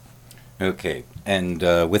Okay, and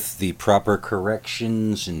with the proper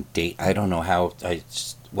corrections and date, I don't know how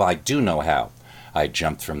well, I do know how I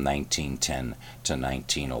jumped from 1910 to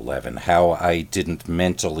 1911. How I didn't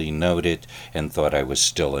mentally note it and thought I was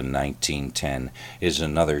still in 1910 is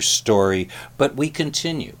another story, but we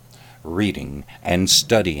continue reading and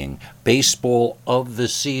studying baseball of the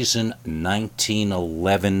season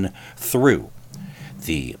 1911 through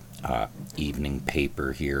the evening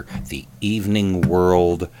paper here, the Evening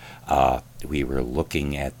World. We were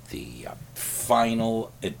looking at the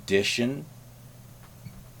final edition,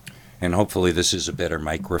 and hopefully this is a better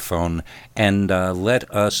microphone. And let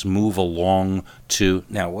us move along to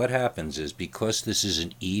now. What happens is, because this is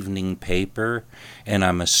an evening paper, and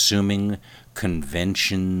I'm assuming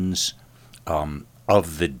conventions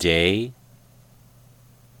of the day,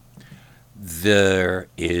 there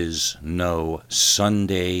is no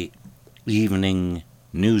Sunday evening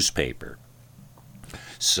newspaper.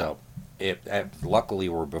 So, luckily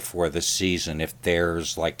we're before the season. If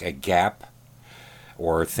there's like a gap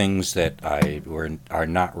or things that are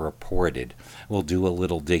not reported, we'll do a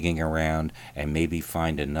little digging around and maybe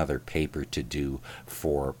find another paper to do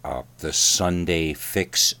for the Sunday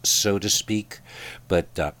fix, so to speak.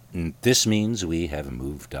 But this means we have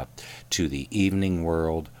moved up to the Evening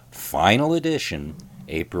World final edition,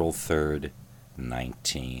 April 3rd,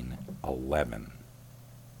 1911.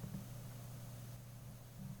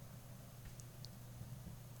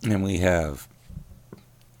 And we have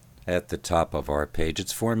at the top of our page,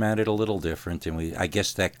 it's formatted a little different, and I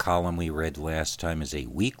guess that column we read last time is a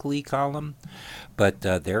weekly column, but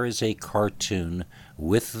there is a cartoon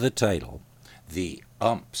with the title, "The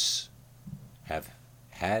Umps Have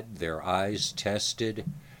Had Their Eyes Tested.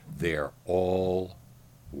 They're All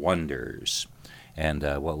Wonders." And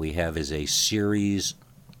what we have is a series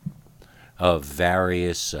of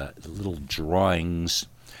various little drawings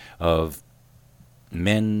of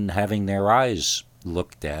men having their eyes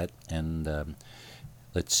looked at. And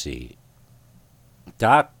let's see.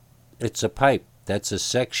 "Doc, it's a pipe. That's a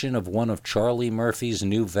section of one of Charlie Murphy's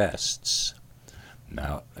new vests."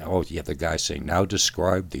 Now, oh yeah, the guy saying, "Now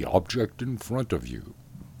describe the object in front of you."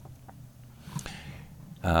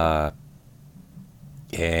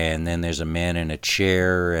 And then there's a man in a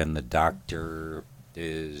chair, and the doctor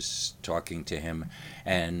is talking to him.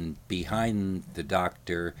 And behind the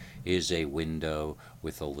doctor is a window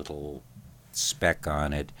with a little speck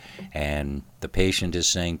on it. And the patient is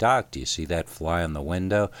saying, "Doc, do you see that fly on the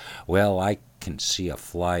window?" "Well, I can see a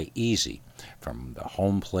fly easy from the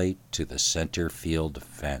home plate to the center field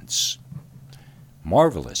fence."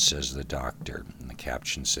 "Marvelous," says the doctor. And the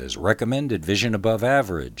caption says, "Recommended vision above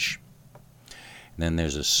average." And then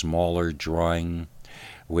there's a smaller drawing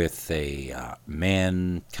with a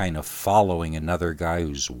man kind of following another guy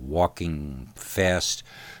who's walking fast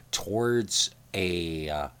towards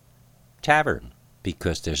a tavern,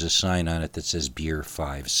 because there's a sign on it that says beer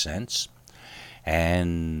 5 cents.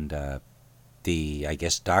 And the, I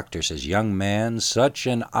guess, doctor says, "Young man, such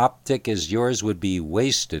an optic as yours would be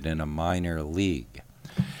wasted in a minor league."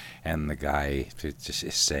 And the guy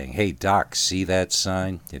is saying, "Hey, doc, see that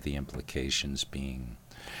sign?" The implications being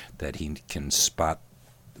that he can spot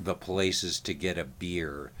the places to get a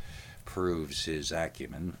beer, proves his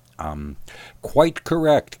acumen. "Quite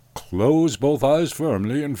correct. Close both eyes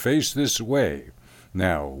firmly and face this way.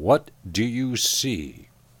 Now, what do you see?"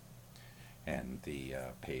 And the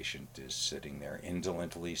patient is sitting there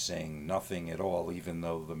indolently saying nothing at all, even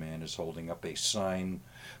though the man is holding up a sign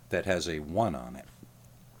that has a 1 on it.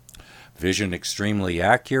 "Vision extremely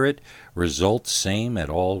accurate. Result same at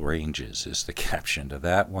all ranges," is the caption to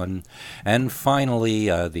that one. And finally,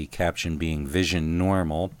 the caption being "Vision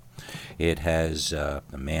normal." It has a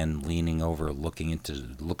man leaning over, looking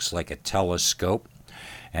into, looks like a telescope,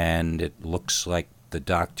 and it looks like the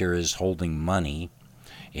doctor is holding money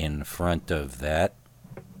in front of that.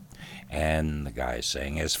 And the guy is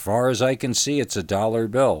saying, "As far as I can see, it's a dollar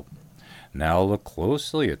bill. Now look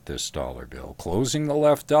closely at this dollar bill, closing the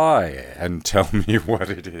left eye, and tell me what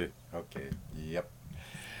it is." Okay, yep.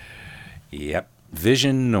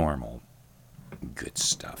 Vision normal. Good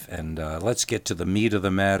stuff. And let's get to the meat of the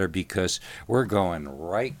matter, because we're going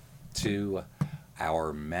right to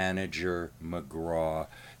our manager, McGraw,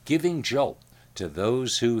 giving jolt to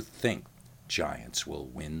those who think Giants will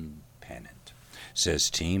win pennant. Says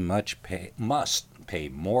team must pay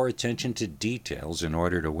more attention to details in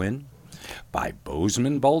order to win. By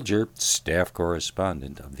Bozeman Bulger, staff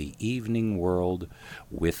correspondent of the Evening World,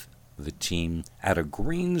 with the team out of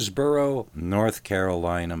Greensboro, North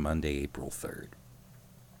Carolina, Monday, April 3rd.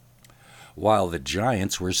 While the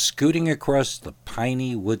Giants were scooting across the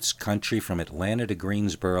piney woods country from Atlanta to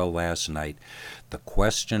Greensboro last night, the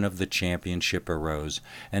question of the championship arose,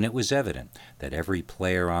 and it was evident that every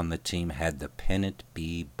player on the team had the pennant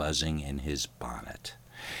bee buzzing in his bonnet.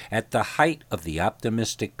 At the height of the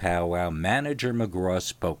optimistic powwow, Manager McGraw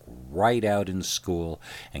spoke right out in school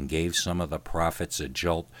and gave some of the prophets a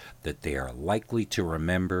jolt that they are likely to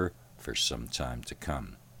remember for some time to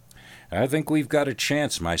come. "I think we've got a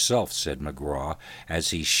chance myself," said McGraw, as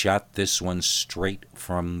he shot this one straight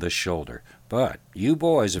from the shoulder. "But you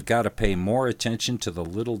boys have got to pay more attention to the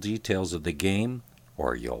little details of the game,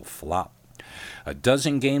 or you'll flop. A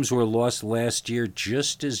dozen games were lost last year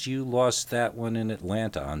just as you lost that one in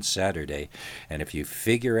Atlanta on Saturday, and if you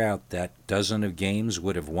figure out that dozen of games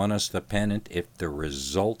would have won us the pennant if the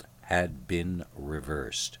result had been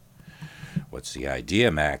reversed." "What's the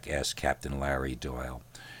idea, Mac?" asked Captain Larry Doyle.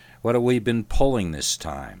 "What have we been pulling this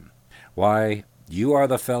time?" "Why, you are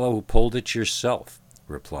the fellow who pulled it yourself,"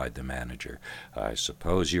 replied the manager. "I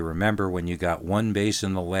suppose you remember when you got one base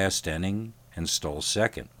in the last inning and stole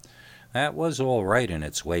second. That was all right in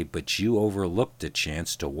its way, but you overlooked a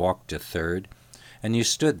chance to walk to third, and you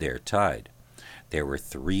stood there tied. There were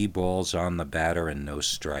 3 balls on the batter and no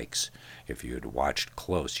strikes. If you had watched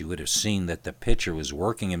close, you would have seen that the pitcher was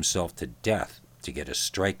working himself to death to get a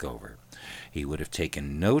strike over. He would have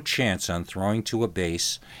taken no chance on throwing to a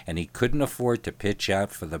base, and he couldn't afford to pitch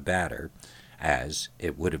out for the batter, as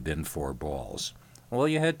it would have been 4 balls. All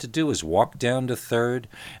you had to do was walk down to third,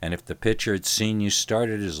 and if the pitcher had seen you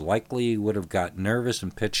started, as likely he would have got nervous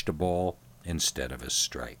and pitched a ball instead of a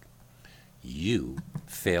strike. You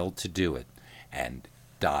failed to do it and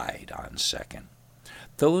died on second.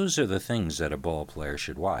 Those are the things that a ball player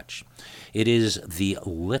should watch. It is the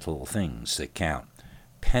little things that count.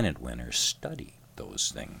 Pennant winners study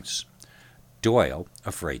those things." Doyle,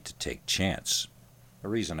 afraid to take chance. "The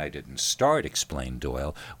reason I didn't start," explained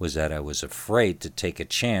Doyle, "was that I was afraid to take a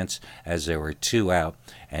chance as there were 2 out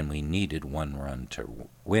and we needed 1 run to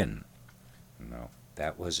win." "No,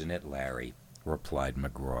 that wasn't it, Larry," replied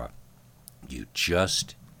McGraw. "You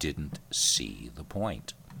just didn't see the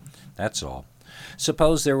point. That's all.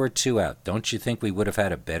 Suppose there were 2 out. Don't you think we would have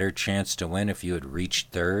had a better chance to win if you had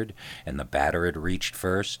reached third and the batter had reached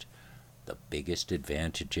first? The biggest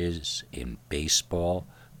advantage in baseball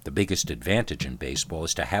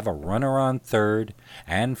is to have a runner on third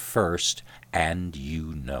and first, and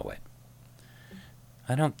you know it."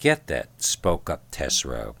 "I don't get that," spoke up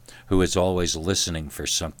Tesreau, who is always listening for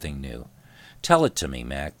something new. "Tell it to me,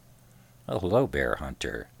 Mac." "Oh, hello, Bear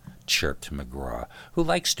Hunter," chirped McGraw, who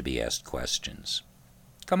likes to be asked questions.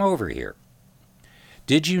 "Come over here."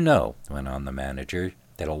 "Did you know," went on the manager,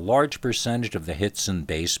 "that a large percentage of the hits in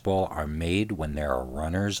baseball are made when there are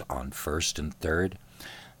runners on first and third?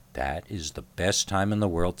 That is the best time in the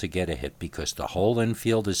world to get a hit because the whole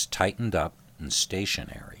infield is tightened up and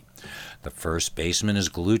stationary. The first baseman is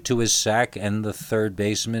glued to his sack, and the third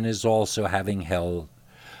baseman is also having held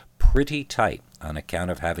pretty tight on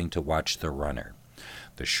account of having to watch the runner.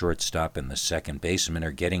 The shortstop and the second baseman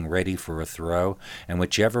are getting ready for a throw, and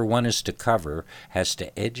whichever one is to cover has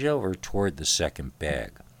to edge over toward the second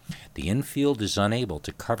bag. The infield is unable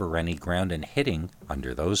to cover any ground, and hitting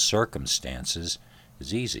under those circumstances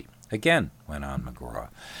is easy." "Again," went on McGraw,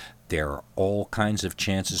 "there are all kinds of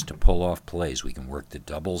chances to pull off plays. We can work the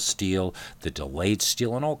double steal, the delayed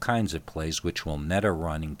steal, and all kinds of plays which will net a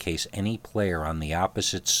run in case any player on the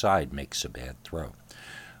opposite side makes a bad throw.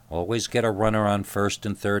 Always get a runner on first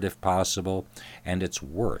and third if possible, and it's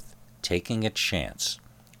worth taking a chance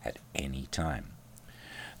at any time.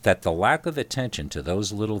 That the lack of attention to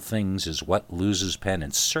those little things is what loses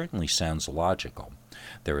pennants certainly sounds logical.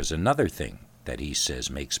 There is another thing that he says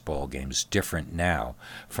makes ball games different now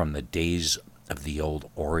from the days of the old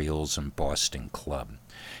Orioles and Boston Club.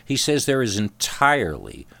 He says there is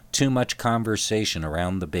entirely too much conversation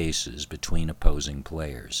around the bases between opposing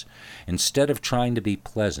players. Instead of trying to be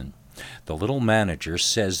pleasant, the little manager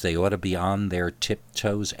says they ought to be on their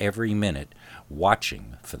tiptoes every minute,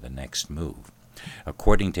 watching for the next move.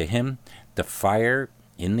 According to him, the fire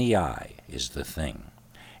in the eye is the thing.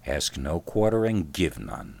 Ask no quarter and give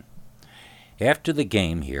none. After the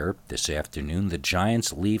game here this afternoon, the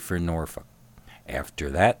Giants leave for Norfolk. After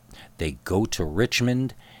that, they go to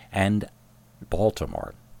Richmond and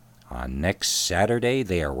Baltimore. On next Saturday,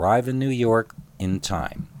 they arrive in New York in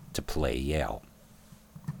time to play Yale.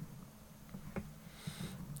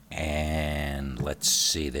 And let's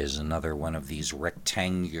see, there's another one of these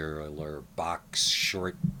rectangular box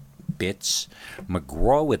short bits.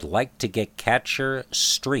 McGraw would like to get catcher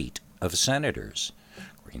Street of Senators.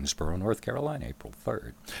 Greensboro, North Carolina, April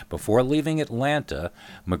 3rd. Before leaving Atlanta,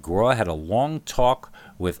 McGraw had a long talk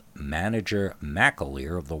with manager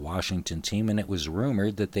McAleer of the Washington team, and it was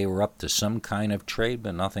rumored that they were up to some kind of trade,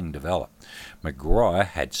 but nothing developed. McGraw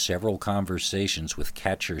had several conversations with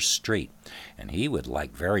catcher Street, and he would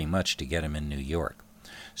like very much to get him in New York.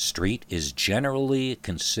 Street is generally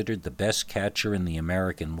considered the best catcher in the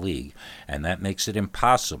American League, and that makes it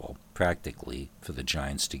impossible, practically, for the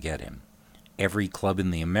Giants to get him. Every club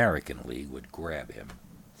in the American League would grab him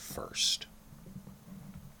first.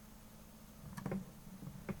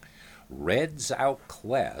 Reds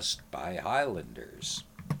outclassed by Highlanders.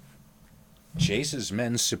 Chase's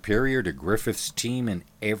men superior to Griffith's team in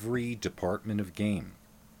every department of game.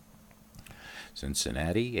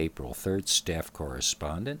 Cincinnati, April 3rd, staff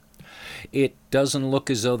correspondent. It doesn't look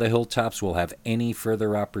as though the Hilltops will have any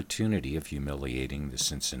further opportunity of humiliating the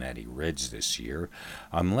Cincinnati Reds this year,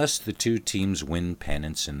 unless the two teams win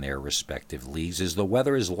pennants in their respective leagues, as the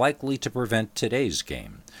weather is likely to prevent today's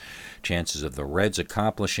game. Chances of the Reds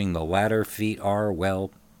accomplishing the latter feat are,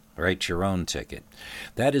 well, write your own ticket.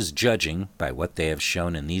 That is judging by what they have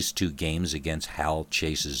shown in these two games against Hal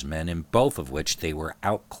Chase's men, in both of which they were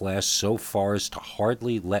outclassed so far as to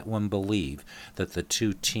hardly let one believe that the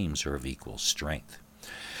two teams are of equal strength.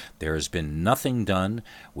 There has been nothing done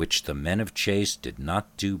which the men of Chase did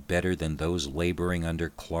not do better than those laboring under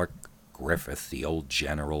Clark Griffith, the old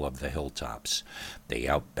general of the Hilltops. They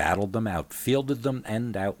outbattled them, outfielded them,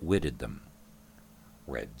 and outwitted them.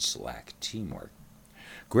 Reds lack teamwork.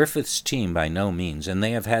 Griffith's team by no means, and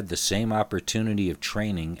they have had the same opportunity of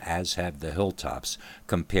training as have the Hilltops,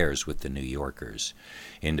 compares with the New Yorkers.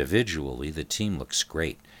 Individually, the team looks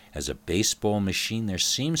great. As a baseball machine, there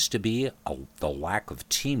seems to be the lack of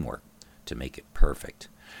teamwork to make it perfect.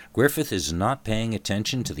 Griffith is not paying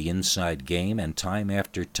attention to the inside game, and time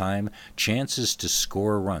after time, chances to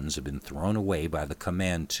score runs have been thrown away by the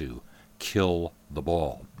command to kill the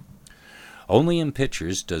ball. Only in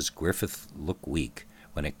pitchers does Griffith look weak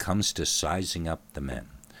when it comes to sizing up the men.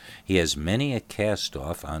 He has many a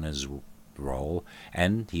cast-off on his roll,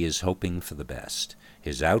 and he is hoping for the best.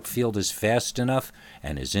 His outfield is fast enough,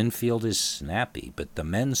 and his infield is snappy, but the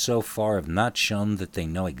men so far have not shown that they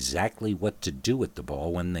know exactly what to do with the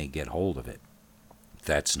ball when they get hold of it.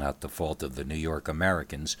 That's not the fault of the New York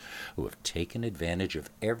Americans, who have taken advantage of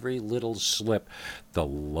every little slip the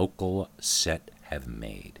local set have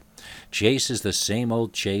made. Chase is the same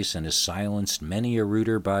old Chase and has silenced many a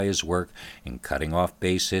rooter by his work in cutting off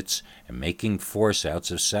base hits and making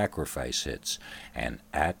force-outs of sacrifice hits. And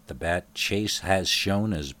at the bat, Chase has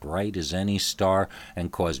shone as bright as any star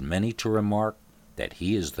and caused many to remark that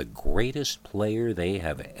he is the greatest player they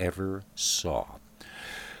have ever saw.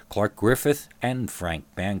 Clark Griffith and Frank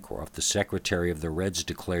Bancroft, the secretary of the Reds,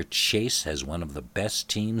 declared Chase as one of the best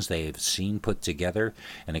teams they have seen put together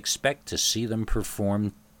and expect to see them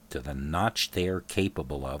perform to the notch they are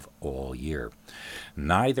capable of all year.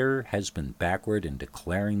 Neither has been backward in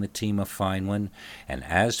declaring the team a fine one, and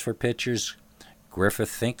as for pitchers,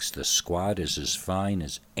 Griffith thinks the squad is as fine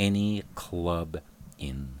as any club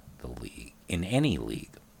in the league, in any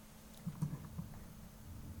league.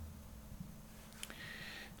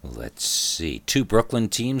 Let's see. Two Brooklyn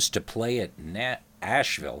teams to play at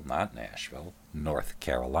Asheville, not Nashville, North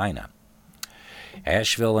Carolina.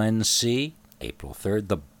 Asheville, NC, April 3rd.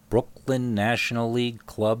 The Brooklyn National League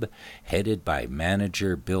club, headed by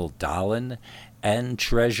manager Bill Dolan and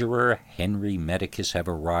treasurer Henry Medicus, have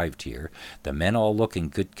arrived here. The men all look in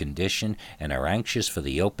good condition and are anxious for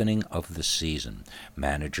the opening of the season.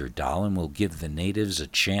 Manager Dolan will give the natives a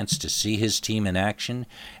chance to see his team in action,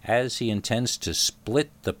 as he intends to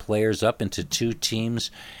split the players up into two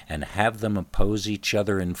teams and have them oppose each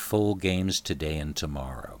other in full games today and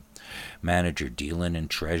tomorrow. Manager Dealin and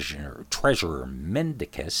Treasurer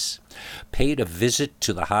Mendicus paid a visit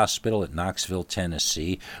to the hospital at Knoxville,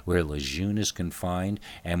 Tennessee, where Lejeune is confined,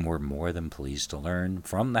 and were more than pleased to learn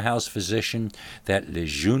from the house physician that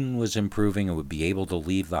Lejeune was improving and would be able to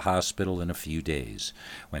leave the hospital in a few days.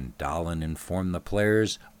 When Dolan informed the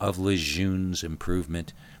players of Lejeune's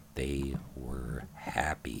improvement, they were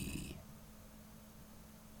happy.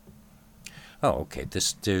 Oh, okay,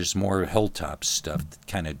 there's more Hilltop stuff that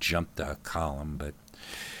kind of jumped a column, but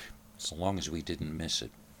so long as we didn't miss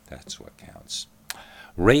it, that's what counts.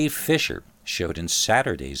 Ray Fisher showed in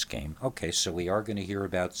Saturday's game. Okay, so we are going to hear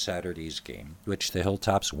about Saturday's game, which the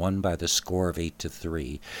Hilltops won by the score of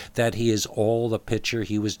 8-3, that he is all the pitcher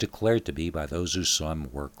he was declared to be by those who saw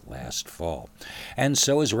him work last fall. And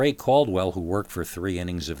so is Ray Caldwell, who worked for 3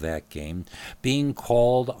 innings of that game, being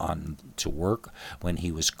called on to work when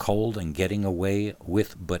he was cold and getting away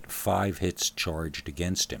with but 5 hits charged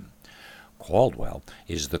against him. Caldwell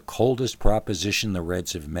is the coldest proposition the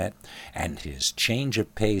Reds have met, and his change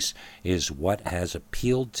of pace is what has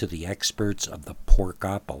appealed to the experts of the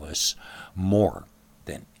Porkopolis more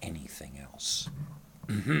than anything else.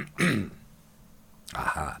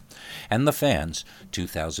 Aha. And the fans,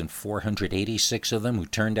 2,486 of them who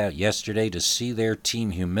turned out yesterday to see their team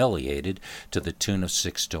humiliated to the tune of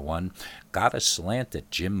 6-1, got a slant at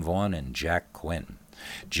Jim Vaughn and Jack Quinn.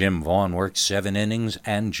 Jim Vaughn worked 7 innings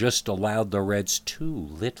and just allowed the Reds 2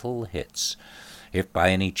 little hits. If by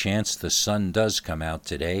any chance the sun does come out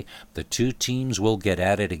today, the 2 teams will get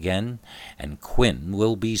at it again, and Quinn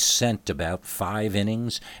will be sent about 5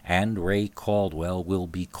 innings, and Ray Caldwell will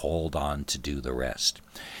be called on to do the rest.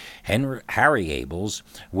 Harry Abels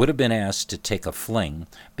would have been asked to take a fling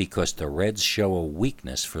because the Reds show a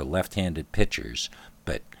weakness for left-handed pitchers,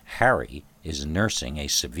 but Harry is nursing a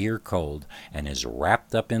severe cold and is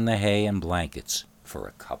wrapped up in the hay and blankets for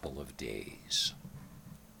a couple of days.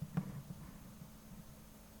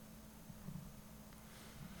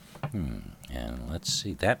 And let's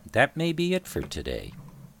see, that may be it for today.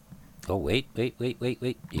 Oh, wait.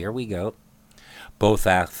 Here we go. Both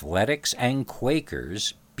Athletics and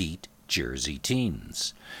Quakers beat Jersey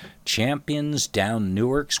teams. Champions down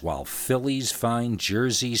Newark's while Phillies find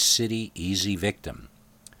Jersey City easy victim.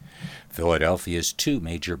 Philadelphia's 2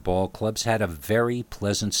 major ball clubs had a very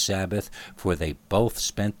pleasant Sabbath, for they both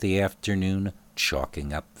spent the afternoon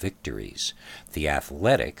chalking up victories. The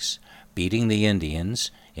Athletics beating the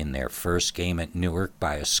Indians in their first game at Newark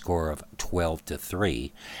by a score of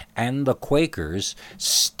 12-3, and the Quakers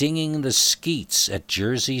stinging the Skeets at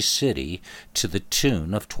Jersey City to the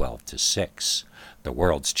tune of 12-6. The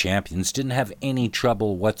world's champions didn't have any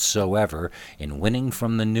trouble whatsoever in winning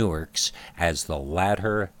from the Newarks, as the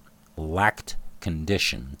latter lacked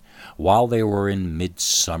condition while they were in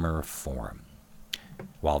midsummer form.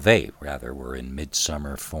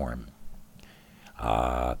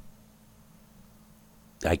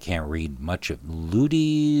 I can't read much of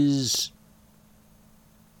Ludi's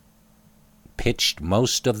pitched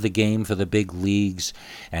most of the game for the big leagues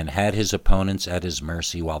and had his opponents at his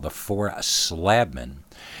mercy, while the 4 slabmen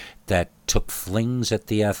that took flings at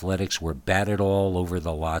the Athletics were batted all over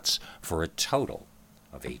the lots for a total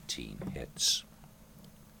of 18 hits.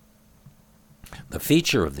 The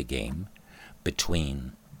feature of the game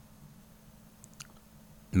between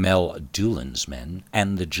Mel Doolan's men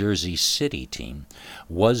and the Jersey City team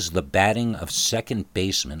was the batting of second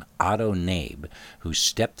baseman Otto Nabe, who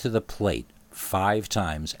stepped to the plate 5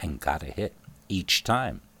 times and got a hit each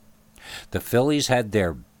time. The Phillies had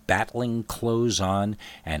their battling clothes on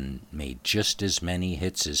and made just as many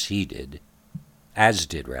hits as did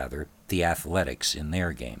the Athletics in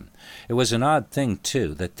their game. It was an odd thing,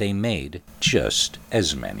 too, that they made just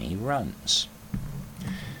as many runs.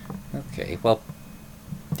 Okay, well,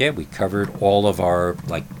 yeah, we covered all of our,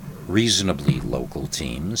 reasonably local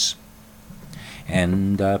teams.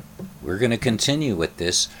 And we're going to continue with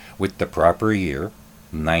this with the proper year,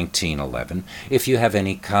 1911. If you have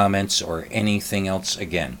any comments or anything else,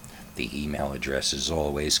 again, the email address is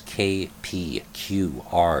always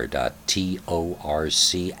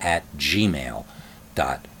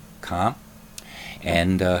kpqr.torc@gmail.com.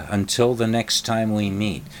 And until the next time we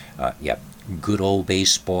meet, good old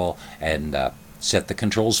baseball, and set the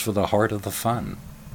controls for the heart of the fun.